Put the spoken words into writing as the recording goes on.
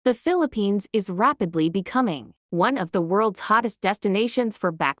The Philippines is rapidly becoming one of the world's hottest destinations for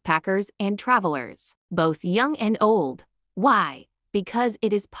backpackers and travelers, both young and old. Why? Because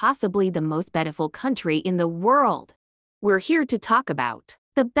it is possibly the most beautiful country in the world. We're here to talk about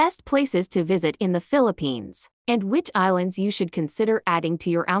the best places to visit in the Philippines and which islands you should consider adding to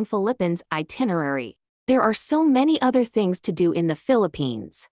your own Philippines itinerary. There are so many other things to do in the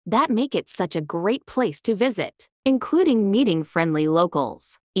Philippines that make it such a great place to visit, including meeting friendly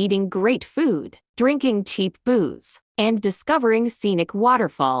locals, eating great food, drinking cheap booze, and discovering scenic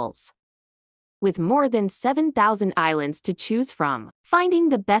waterfalls. With more than 7,000 islands to choose from, finding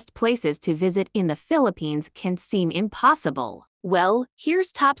the best places to visit in the Philippines can seem impossible. Well,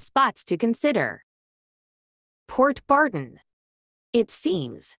 here's top spots to consider. Port Barton. It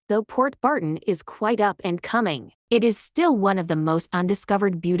seems, though Port Barton is quite up and coming, it is still one of the most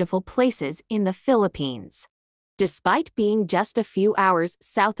undiscovered beautiful places in the Philippines. Despite being just a few hours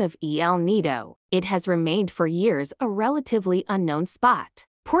south of El Nido, it has remained for years a relatively unknown spot.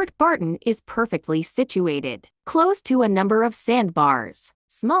 Port Barton is perfectly situated, close to a number of sandbars,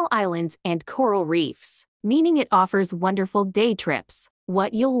 small islands and coral reefs, meaning it offers wonderful day trips.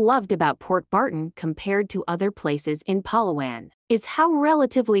 What you'll loved about Port Barton compared to other places in Palawan is how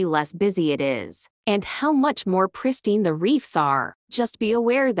relatively less busy it is, and how much more pristine the reefs are. Just be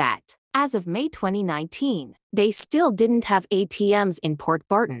aware that, as of May 2019, they still didn't have ATMs in Port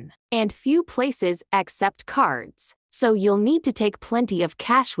Barton, and few places accept cards, so you'll need to take plenty of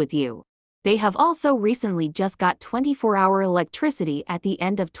cash with you. They have also recently just got 24-hour electricity at the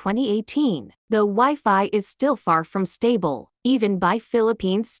end of 2018, though Wi-Fi is still far from stable, even by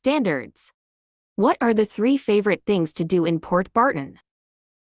Philippine standards. What are the 3 favorite things to do in Port Barton?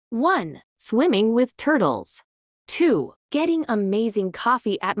 1. Swimming with turtles. 2. Getting amazing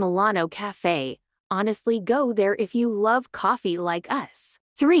coffee at Milano Cafe. Honestly, go there if you love coffee like us.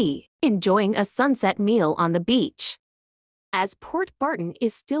 3. Enjoying a sunset meal on the beach. As Port Barton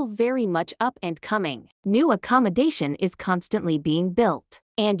is still very much up and coming, new accommodation is constantly being built,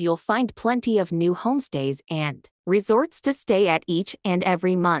 and you'll find plenty of new homestays and resorts to stay at each and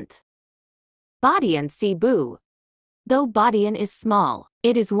every month. Batayan, Cebu. Though Batayan is small,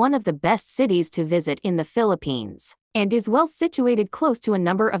 it is one of the best cities to visit in the Philippines, and is well situated close to a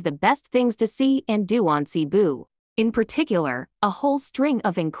number of the best things to see and do on Cebu. In particular, a whole string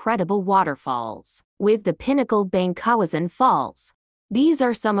of incredible waterfalls, with the pinnacle Bangkawasan Falls. These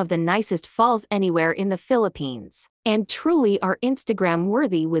are some of the nicest falls anywhere in the Philippines, and truly are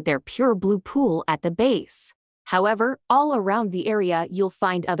Instagram-worthy with their pure blue pool at the base. However, all around the area you'll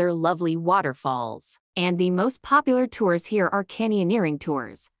find other lovely waterfalls, and the most popular tours here are canyoneering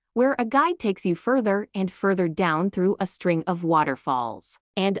tours, where a guide takes you further and further down through a string of waterfalls,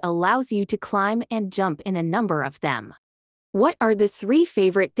 and allows you to climb and jump in a number of them. What are the 3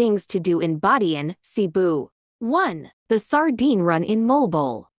 favorite things to do in Batayan, Cebu? 1. The Sardine Run in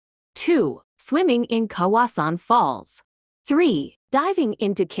Molbol. 2. Swimming in Kawasan Falls. 3. Diving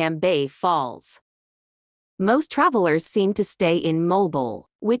into Cambay Falls. Most travelers seem to stay in Molbol,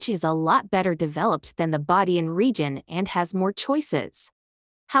 which is a lot better developed than the Batayan region and has more choices.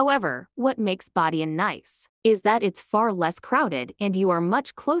 However, what makes Batayan nice is that it's far less crowded and you are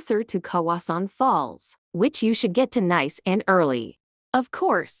much closer to Kawasan Falls, which you should get to nice and early. Of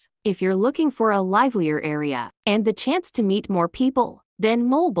course, if you're looking for a livelier area and the chance to meet more people, then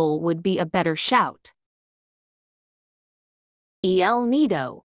Molbol would be a better shout. El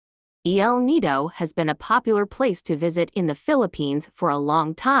Nido. El Nido has been a popular place to visit in the Philippines for a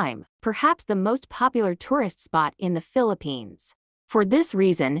long time, perhaps the most popular tourist spot in the Philippines. For this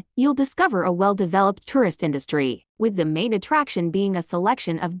reason, you'll discover a well-developed tourist industry, with the main attraction being a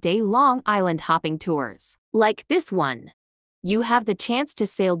selection of day-long island hopping tours, like this one. You have the chance to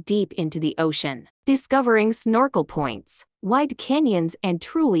sail deep into the ocean, discovering snorkel points, wide canyons and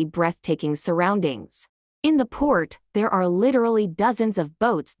truly breathtaking surroundings. In the port, there are literally dozens of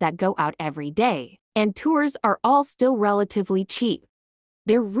boats that go out every day, and tours are all still relatively cheap.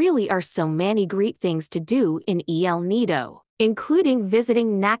 There really are so many great things to do in El Nido, including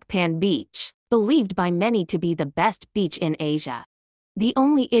visiting Nakpan Beach, believed by many to be the best beach in Asia. The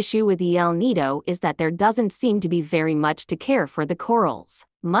only issue with El Nido is that there doesn't seem to be very much to care for the corals,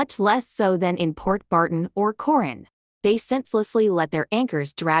 much less so than in Port Barton or Coron. They senselessly let their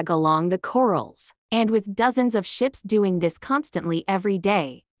anchors drag along the corals, and with dozens of ships doing this constantly every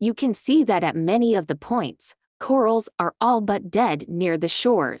day, you can see that at many of the points, corals are all but dead near the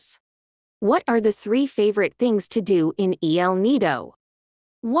shores. What are the 3 favorite things to do in El Nido?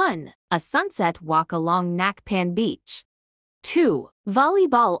 1. A sunset walk along Nakpan Beach. 2.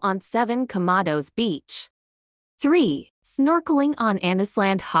 Volleyball on 7 Camados Beach. 3. Snorkeling on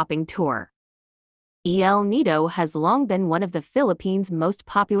Anisland Hopping Tour. El Nido has long been one of the Philippines' most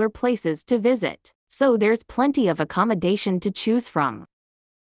popular places to visit, so there's plenty of accommodation to choose from.